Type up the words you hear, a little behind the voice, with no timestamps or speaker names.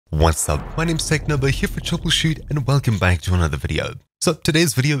What's up, my name's Technobo here for Troubleshoot and welcome back to another video. So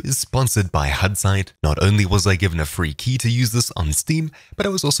today's video is sponsored by HudSight. Not only was I given a free key to use this on Steam, but I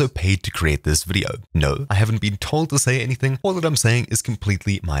was also paid to create this video. No, I haven't been told to say anything, all that I'm saying is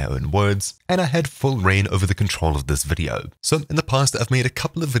completely my own words, and I had full reign over the control of this video. So in the past I've made a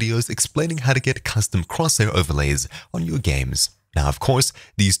couple of videos explaining how to get custom crosshair overlays on your games. Now, of course,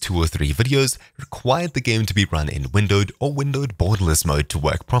 these 2 or 3 videos required the game to be run in windowed or windowed borderless mode to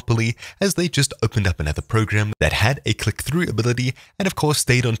work properly, as they just opened up another program that had a click-through ability and of course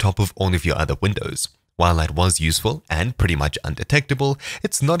stayed on top of all of your other windows. While that was useful and pretty much undetectable,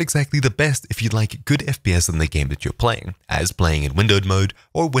 it's not exactly the best if you like good FPS in the game that you're playing, as playing in windowed mode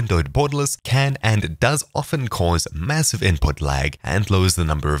or windowed borderless can and does often cause massive input lag and lowers the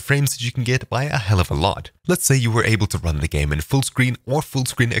number of frames that you can get by a hell of a lot. Let's say you were able to run the game in full screen or full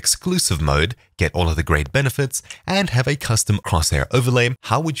screen exclusive mode, get all of the great benefits, and have a custom crosshair overlay.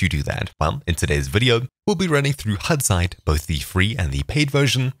 How would you do that? Well, in today's video, we'll be running through HudSight, both the free and the paid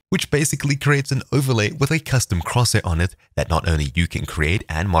version, which basically creates an overlay with a custom crosshair on it that not only you can create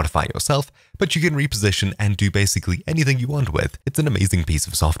and modify yourself, but you can reposition and do basically anything you want with. It's an amazing piece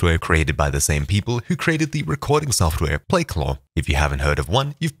of software created by the same people who created the recording software PlayClaw. If you haven't heard of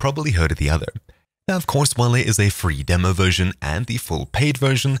one, you've probably heard of the other. Now, of course, while there is a free demo version and the full paid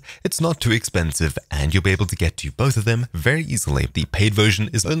version, it's not too expensive and you'll be able to get to both of them very easily. The paid version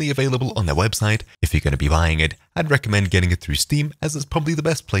is only available on their website. If you're going to be buying it, I'd recommend getting it through Steam, as it's probably the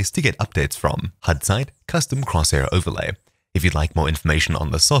best place to get updates from. HudSight Custom Crosshair Overlay. If you'd like more information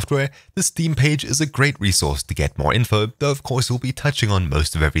on the software, the Steam page is a great resource to get more info, though of course we'll be touching on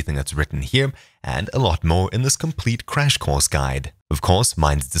most of everything that's written here and a lot more in this complete crash course guide. Of course,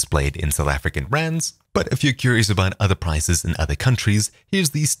 mine's displayed in South African rands, but if you're curious about other prices in other countries,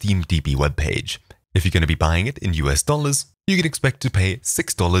 here's the SteamDB webpage. If you're going to be buying it in US dollars, you can expect to pay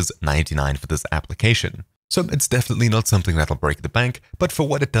 $6.99 for this application. So it's definitely not something that'll break the bank, but for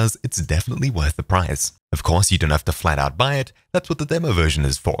what it does, it's definitely worth the price. Of course, you don't have to flat out buy it, that's what the demo version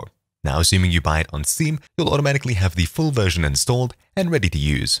is for. Now, assuming you buy it on Steam, you'll automatically have the full version installed and ready to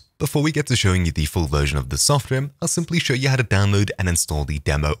use. Before we get to showing you the full version of the software, I'll simply show you how to download and install the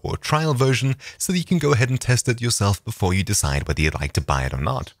demo or trial version so that you can go ahead and test it yourself before you decide whether you'd like to buy it or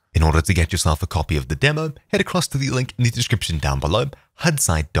not. In order to get yourself a copy of the demo, head across to the link in the description down below,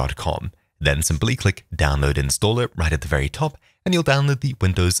 hudsight.com. Then simply click Download Installer right at the very top, and you'll download the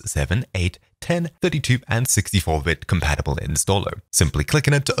Windows 7, 8, 10, 32, and 64-bit compatible installer. Simply click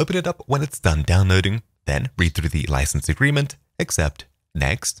on it to open it up when it's done downloading, then read through the license agreement, accept,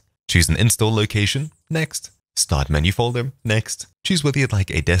 next, choose an install location, next, start menu folder, next, choose whether you'd like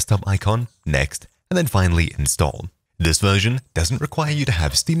a desktop icon, next, and then finally install. This version doesn't require you to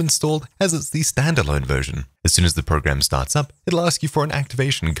have Steam installed, as it's the standalone version. As soon as the program starts up, it'll ask you for an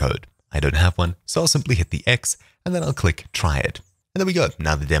activation code. I don't have one, so I'll simply hit the X and then I'll click Try It. And there we go.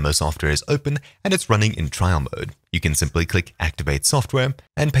 Now the demo software is open and it's running in trial mode. You can simply click Activate Software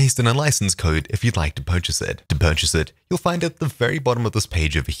and paste in a license code if you'd like to purchase it. To purchase it, you'll find it at the very bottom of this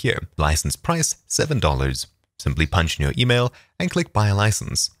page over here. License price, $7. Simply punch in your email and click Buy a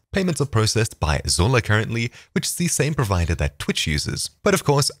License. Payments are processed by Zola currently, which is the same provider that Twitch uses. But of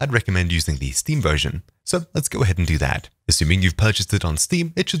course, I'd recommend using the Steam version. So let's go ahead and do that. Assuming you've purchased it on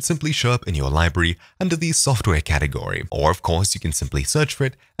Steam, it should simply show up in your library under the software category. Or of course, you can simply search for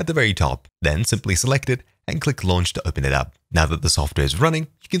it at the very top. Then simply select it and click Launch to open it up. Now that the software is running,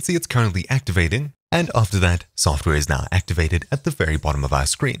 you can see it's currently activating. And after that, software is now activated at the very bottom of our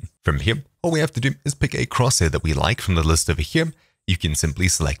screen. From here, all we have to do is pick a crosshair that we like from the list over here. You can simply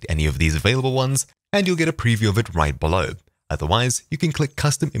select any of these available ones, and you'll get a preview of it right below. Otherwise, you can click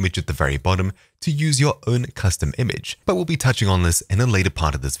Custom Image at the very bottom to use your own custom image, but we'll be touching on this in a later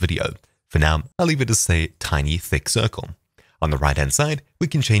part of this video. For now, I'll leave it as, say, tiny, thick circle. On the right-hand side, we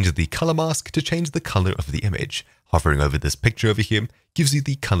can change the color mask to change the color of the image. Hovering over this picture over here gives you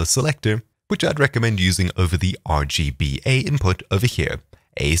the color selector, which I'd recommend using over the RGBA input over here.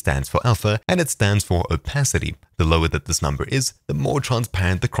 A stands for alpha, and it stands for opacity. The lower that this number is, the more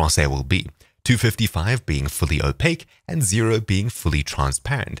transparent the crosshair will be. 255 being fully opaque, and 0 being fully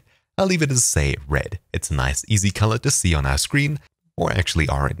transparent. I'll leave it as, say, red. It's a nice, easy color to see on our screen, or actually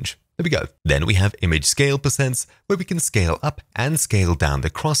orange. There we go. Then we have image scale percents, where we can scale up and scale down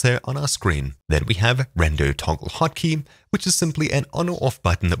the crosshair on our screen. Then we have render toggle hotkey, which is simply an on or off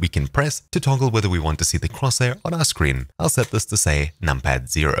button that we can press to toggle whether we want to see the crosshair on our screen. I'll set this to say numpad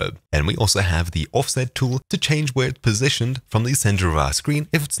 0. Then we also have the offset tool to change where it's positioned from the center of our screen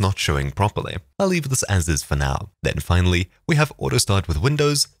if it's not showing properly. I'll leave this as is for now. Then finally, we have auto start with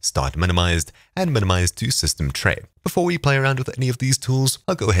Windows, start minimized, and minimized to system tray. Before we play around with any of these tools,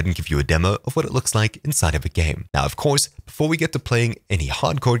 I'll go ahead and give you a demo of what it looks like inside of a game. Now, of course, before we get to playing any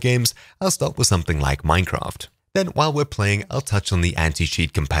hardcore games, I'll start with something like Minecraft. Then while we're playing, I'll touch on the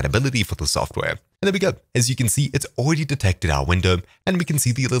anti-cheat compatibility for the software. And there we go. As you can see, it's already detected our window, and we can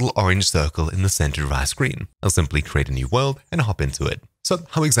see the little orange circle in the center of our screen. I'll simply create a new world and hop into it. So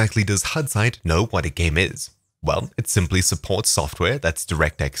how exactly does HudSight know what a game is? Well, it simply supports software that's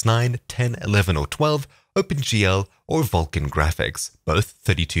DirectX 9, 10, 11, or 12, OpenGL, or Vulkan graphics. Both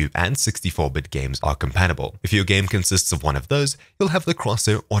 32 and 64-bit games are compatible. If your game consists of one of those, you'll have the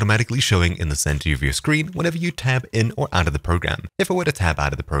crosshair automatically showing in the center of your screen whenever you tab in or out of the program. If I were to tab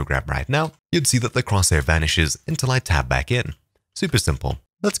out of the program right now, you'd see that the crosshair vanishes until I tab back in. Super simple.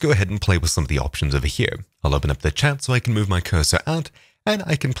 Let's go ahead and play with some of the options over here. I'll open up the chat so I can move my cursor out, and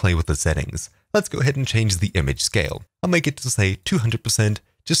I can play with the settings. Let's go ahead and change the image scale. I'll make it to say 200%,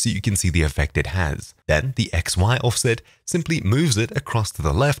 just so you can see the effect it has. Then the XY offset simply moves it across to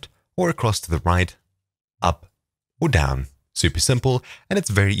the left or across to the right, up or down. Super simple, and it's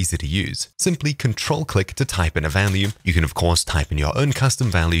very easy to use. Simply control-click to type in a value. You can of course type in your own custom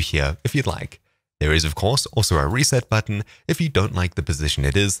value here if you'd like. There is of course also a reset button if you don't like the position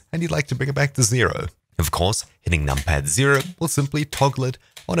it is and you'd like to bring it back to 0. Of course, hitting numpad 0 will simply toggle it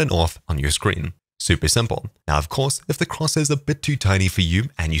on and off on your screen. Super simple. Now, of course, if the crosshair is a bit too tiny for you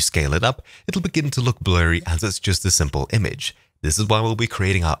and you scale it up, it'll begin to look blurry as it's just a simple image. This is why we'll be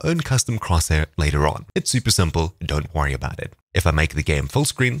creating our own custom crosshair later on. It's super simple, don't worry about it. If I make the game full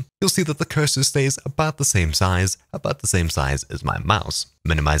screen, you'll see that the cursor stays about the same size as my mouse.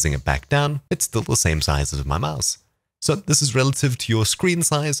 Minimizing it back down, it's still the same size as my mouse. So this is relative to your screen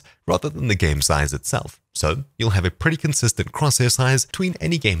size rather than the game size itself. So you'll have a pretty consistent crosshair size between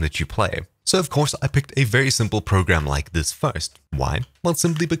any game that you play. So of course I picked a very simple program like this first. Why? Well,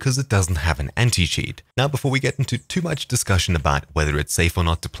 simply because it doesn't have an anti-cheat. Now, before we get into too much discussion about whether it's safe or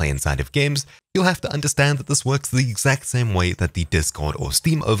not to play inside of games, you'll have to understand that this works the exact same way that the Discord or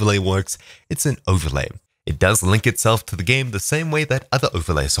Steam overlay works. It's an overlay. It does link itself to the game the same way that other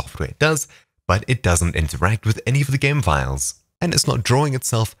overlay software does, but it doesn't interact with any of the game files. And it's not drawing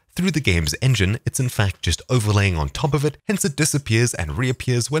itself through the game's engine, it's in fact just overlaying on top of it, hence it disappears and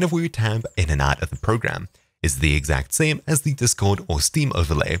reappears whenever we tab in and out of the program. It's the exact same as the Discord or Steam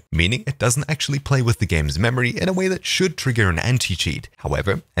overlay, meaning it doesn't actually play with the game's memory in a way that should trigger an anti-cheat.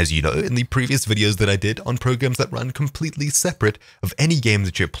 However, as you know in the previous videos that I did on programs that run completely separate of any game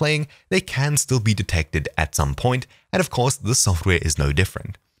that you're playing, they can still be detected at some point, and of course this software is no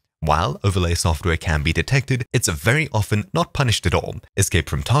different. While overlay software can be detected, it's very often not punished at all. Escape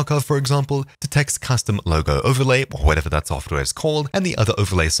from Tarkov, for example, detects custom logo overlay, or whatever that software is called, and the other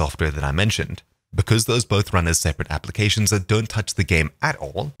overlay software that I mentioned. Because those both run as separate applications that don't touch the game at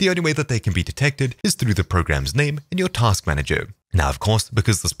all, the only way that they can be detected is through the program's name in your task manager. Now, of course,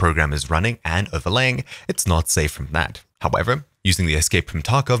 because this program is running and overlaying, it's not safe from that. However, using the Escape from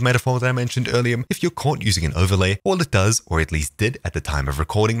Tarkov metaphor that I mentioned earlier, if you're caught using an overlay, all it does, or at least did at the time of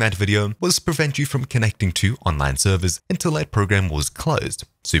recording that video, was prevent you from connecting to online servers until that program was closed.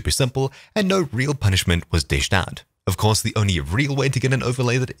 Super simple, and no real punishment was dished out. Of course, the only real way to get an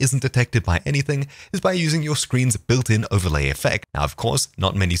overlay that isn't detected by anything is by using your screen's built-in overlay effect. Now, of course,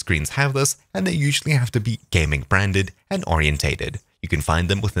 not many screens have this, and they usually have to be gaming branded and orientated. You can find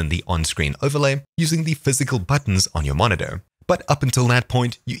them within the on-screen overlay using the physical buttons on your monitor. But up until that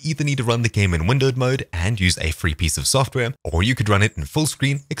point, you either need to run the game in windowed mode and use a free piece of software, or you could run it in full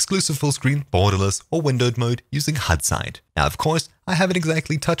screen, exclusive full screen, borderless, or windowed mode using HudSight. Now, of course, I haven't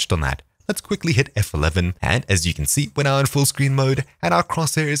exactly touched on that. Let's quickly hit F11, and as you can see, we're now in full screen mode, and our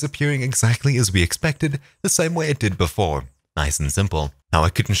crosshair is appearing exactly as we expected, the same way it did before. Nice and simple. Now, I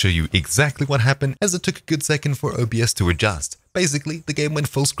couldn't show you exactly what happened, as it took a good second for OBS to adjust. Basically, the game went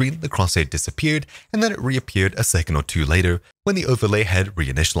full screen, the crosshair disappeared, and then it reappeared a second or two later when the overlay had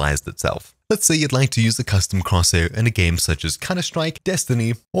reinitialized itself. Let's say you'd like to use a custom crosshair in a game such as Counter-Strike,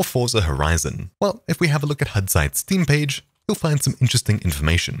 Destiny, or Forza Horizon. Well, if we have a look at HudSight's Steam page, you'll find some interesting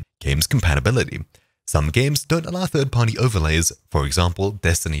information. Games compatibility. Some games don't allow third-party overlays, for example,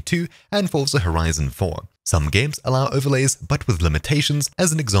 Destiny 2 and Forza Horizon 4. Some games allow overlays, but with limitations,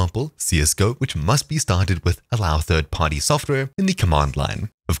 as an example, CSGO, which must be started with allow third-party software in the command line.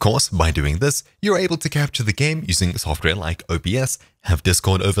 Of course, by doing this, you're able to capture the game using software like OBS, have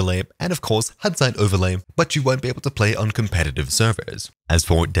Discord overlay, and of course HudSight overlay, but you won't be able to play on competitive servers. As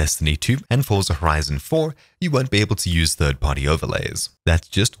for Destiny 2 and Forza Horizon 4, you won't be able to use third-party overlays. That's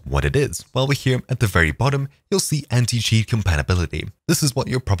just what it is. While we're here at the very bottom, you'll see Anti-Cheat Compatibility. This is what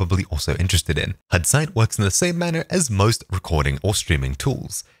you're probably also interested in. HudSight works in the same manner as most recording or streaming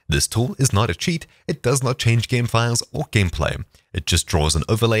tools. This tool is not a cheat, it does not change game files or gameplay. It just draws an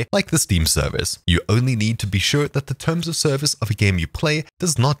overlay like the Steam service. You only need to be sure that the terms of service of a game you play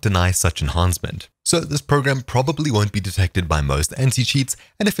does not deny such enhancement. So this program probably won't be detected by most anti-cheats,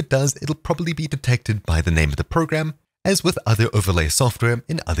 and if it does, it'll probably be detected by the name of the program, as with other overlay software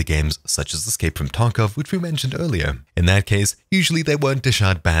in other games such as Escape from Tarkov, which we mentioned earlier. In that case, usually they won't dish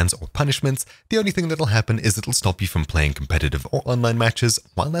out bans or punishments. The only thing that'll happen is it'll stop you from playing competitive or online matches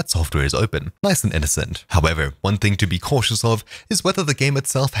while that software is open. Nice and innocent. However, one thing to be cautious of is whether the game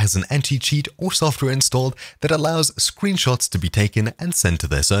itself has an anti-cheat or software installed that allows screenshots to be taken and sent to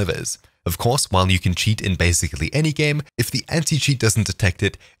their servers. Of course, while you can cheat in basically any game, if the anti-cheat doesn't detect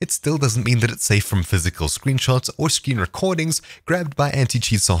it, it still doesn't mean that it's safe from physical screenshots or screen recordings grabbed by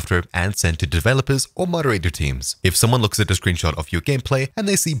anti-cheat software and sent to developers or moderator teams. If someone looks at a screenshot of your gameplay and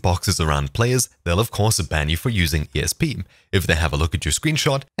they see boxes around players, they'll of course ban you for using ESP. If they have a look at your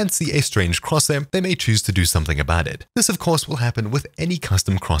screenshot and see a strange crosshair, they may choose to do something about it. This of course will happen with any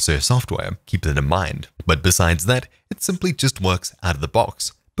custom crosshair software, keep that in mind. But besides that, it simply just works out of the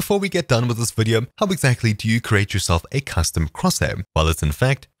box. Before we get done with this video, how exactly do you create yourself a custom crosshair? Well, it's in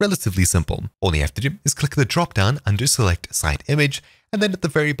fact relatively simple. All you have to do is click the drop down under Select Site Image, and then at the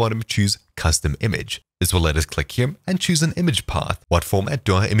very bottom choose Custom Image. This will let us click here and choose an image path. What format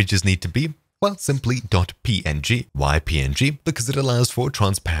do our images need to be? Well, simply .png. Why PNG? Because it allows for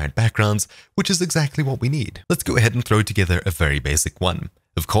transparent backgrounds, which is exactly what we need. Let's go ahead and throw together a very basic one.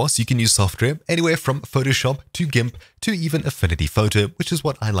 Of course, you can use software anywhere from Photoshop to GIMP to even Affinity Photo, which is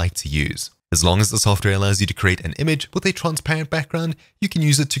what I like to use. As long as the software allows you to create an image with a transparent background, you can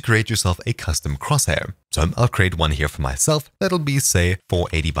use it to create yourself a custom crosshair. So I'll create one here for myself. That'll be, say,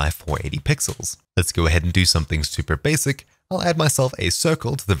 480 by 480 pixels. Let's go ahead and do something super basic. I'll add myself a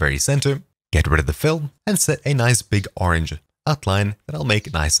circle to the very center, get rid of the fill, and set a nice big orange outline that I'll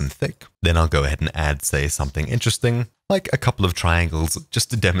make nice and thick. Then I'll go ahead and add, say, something interesting, like a couple of triangles, just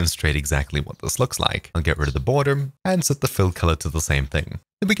to demonstrate exactly what this looks like. I'll get rid of the border and set the fill color to the same thing.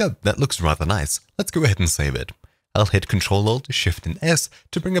 There we go, that looks rather nice. Let's go ahead and save it. I'll hit Ctrl-Alt, Shift and S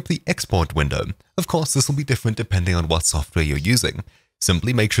to bring up the export window. Of course, this will be different depending on what software you're using.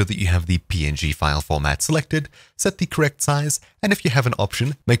 Simply make sure that you have the PNG file format selected, set the correct size, and if you have an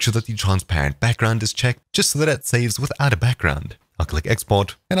option, make sure that the transparent background is checked just so that it saves without a background. I'll click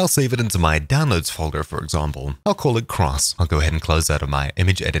Export, and I'll save it into my Downloads folder, for example. I'll call it Cross. I'll go ahead and close out of my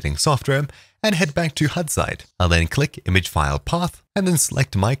image editing software and head back to HudSight. I'll then click Image File Path and then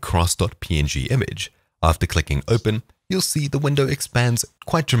select my cross.png image. After clicking Open, you'll see the window expands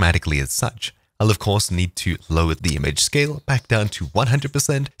quite dramatically as such. I'll of course need to lower the image scale back down to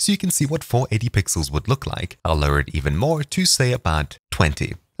 100% so you can see what 480 pixels would look like. I'll lower it even more to say about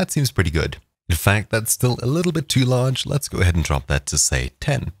 20. That seems pretty good. In fact, that's still a little bit too large. Let's go ahead and drop that to say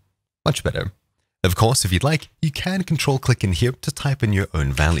 10. Much better. Of course, if you'd like, you can control-click in here to type in your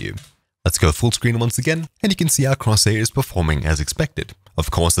own value. Let's go full screen once again, and you can see our crosshair is performing as expected.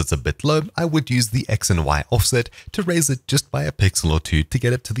 Of course, it's a bit low. I would use the X and Y offset to raise it just by a pixel or two to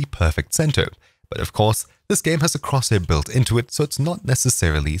get it to the perfect center. But of course, this game has a crosshair built into it, so it's not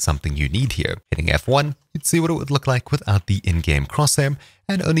necessarily something you need here. Hitting F1, you'd see what it would look like without the in-game crosshair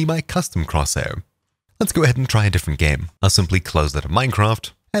and only my custom crosshair. Let's go ahead and try a different game. I'll simply close that of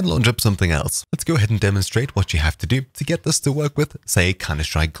Minecraft and launch up something else. Let's go ahead and demonstrate what you have to do to get this to work with, say,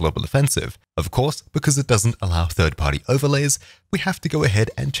 Counter-Strike Global Offensive. Of course, because it doesn't allow third-party overlays, we have to go ahead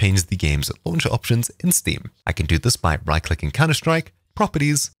and change the game's launcher options in Steam. I can do this by right-clicking Counter-Strike,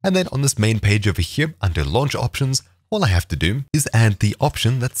 Properties, and then on this main page over here under Launch Options, all I have to do is add the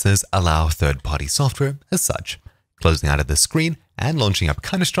option that says Allow Third-Party Software as such. Closing out of this screen and launching up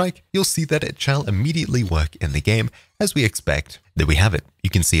Counter-Strike, you'll see that it shall immediately work in the game as we expect. There we have it. You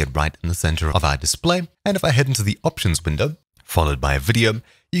can see it right in the center of our display, and if I head into the Options window, followed by a video,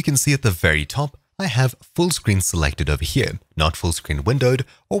 you can see at the very top, I have full screen selected over here, not full screen windowed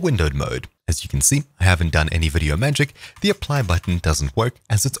or windowed mode. As you can see, I haven't done any video magic. The apply button doesn't work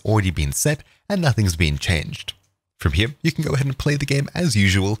as it's already been set and nothing's been changed. From here, you can go ahead and play the game as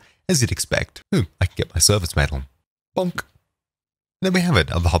usual, as you'd expect. Ooh, I can get my service medal. Bonk. There we have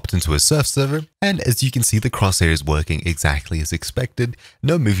it. I've hopped into a surf server, and as you can see, the crosshair is working exactly as expected.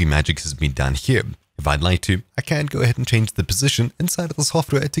 No movie magic has been done here. If I'd like to, I can go ahead and change the position inside of the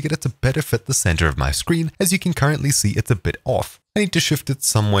software to get it to better fit the center of my screen. As you can currently see, it's a bit off. I need to shift it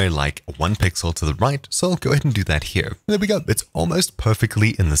somewhere like 1 pixel to the right, so I'll go ahead and do that here. There we go, it's almost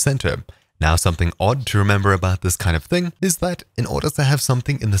perfectly in the center. Now, something odd to remember about this kind of thing is that in order to have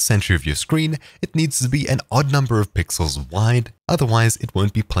something in the center of your screen, it needs to be an odd number of pixels wide, otherwise it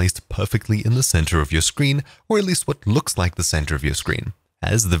won't be placed perfectly in the center of your screen, or at least what looks like the center of your screen.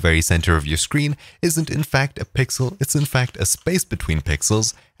 As the very center of your screen isn't in fact a pixel, it's in fact a space between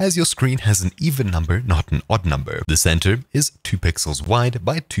pixels, as your screen has an even number, not an odd number. The center is 2 pixels wide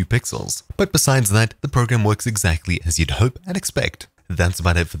by 2 pixels. But besides that, the program works exactly as you'd hope and expect. That's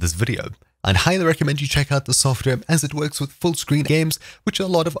about it for this video. I'd highly recommend you check out the software as it works with Fullscreen games, which a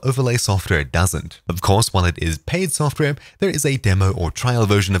lot of overlay software doesn't. Of course, while it is paid software, there is a demo or trial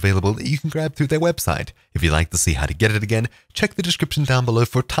version available that you can grab through their website. If you'd like to see how to get it again, check the description down below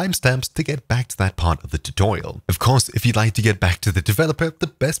for timestamps to get back to that part of the tutorial. Of course, if you'd like to get back to the developer, the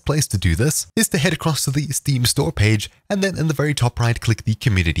best place to do this is to head across to the Steam store page, and then in the very top right, click the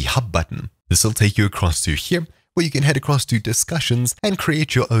Community Hub button. This will take you across to here, where you can head across to discussions and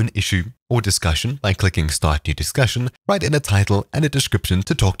create your own issue or discussion by clicking Start New Discussion, write in a title and a description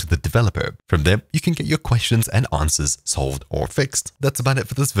to talk to the developer. From there, you can get your questions and answers solved or fixed. That's about it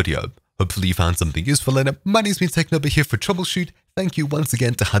for this video. Hopefully you found something useful in it. My name's been Technoba here for Troubleshoot. Thank you once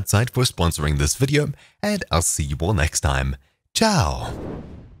again to HudSight for sponsoring this video, and I'll see you all next time. Ciao!